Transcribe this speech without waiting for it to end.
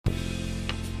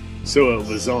So it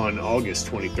was on August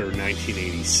 23,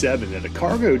 1987, that a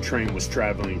cargo train was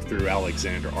traveling through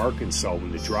Alexander, Arkansas,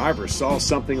 when the driver saw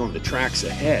something on the tracks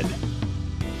ahead.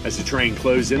 As the train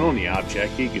closed in on the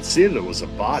object, he could see that it was a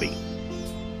body.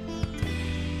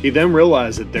 He then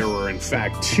realized that there were in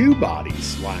fact two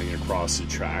bodies lying across the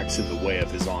tracks in the way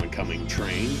of his oncoming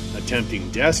train.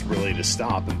 Attempting desperately to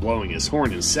stop and blowing his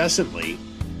horn incessantly,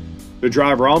 the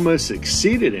driver almost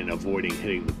succeeded in avoiding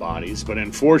hitting the bodies, but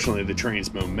unfortunately the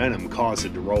train's momentum caused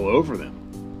it to roll over them.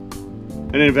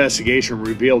 An investigation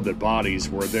revealed that bodies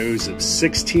were those of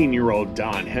 16-year-old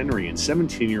Don Henry and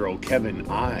 17-year-old Kevin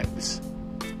Ives.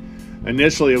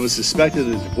 Initially, it was suspected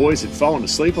that the boys had fallen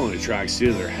asleep on the tracks due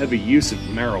to their heavy use of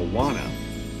marijuana.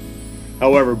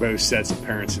 However, both sets of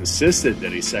parents insisted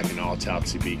that a second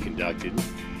autopsy be conducted.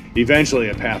 Eventually,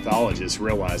 a pathologist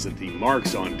realized that the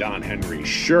marks on Don Henry's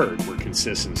shirt were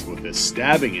consistent with a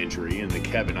stabbing injury, and the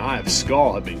Kevin Ives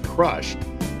skull had been crushed,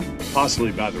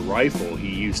 possibly by the rifle he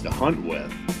used to hunt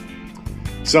with.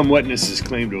 Some witnesses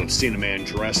claim to have seen a man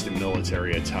dressed in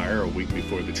military attire a week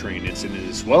before the train incident,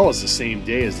 as well as the same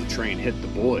day as the train hit the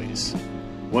boys.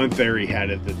 One theory had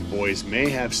it that the boys may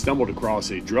have stumbled across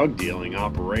a drug dealing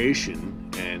operation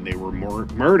and they were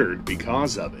murdered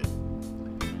because of it.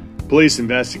 Police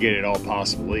investigated all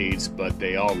possible leads, but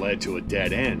they all led to a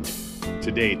dead end.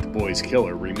 To date, the boys'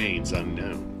 killer remains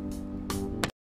unknown.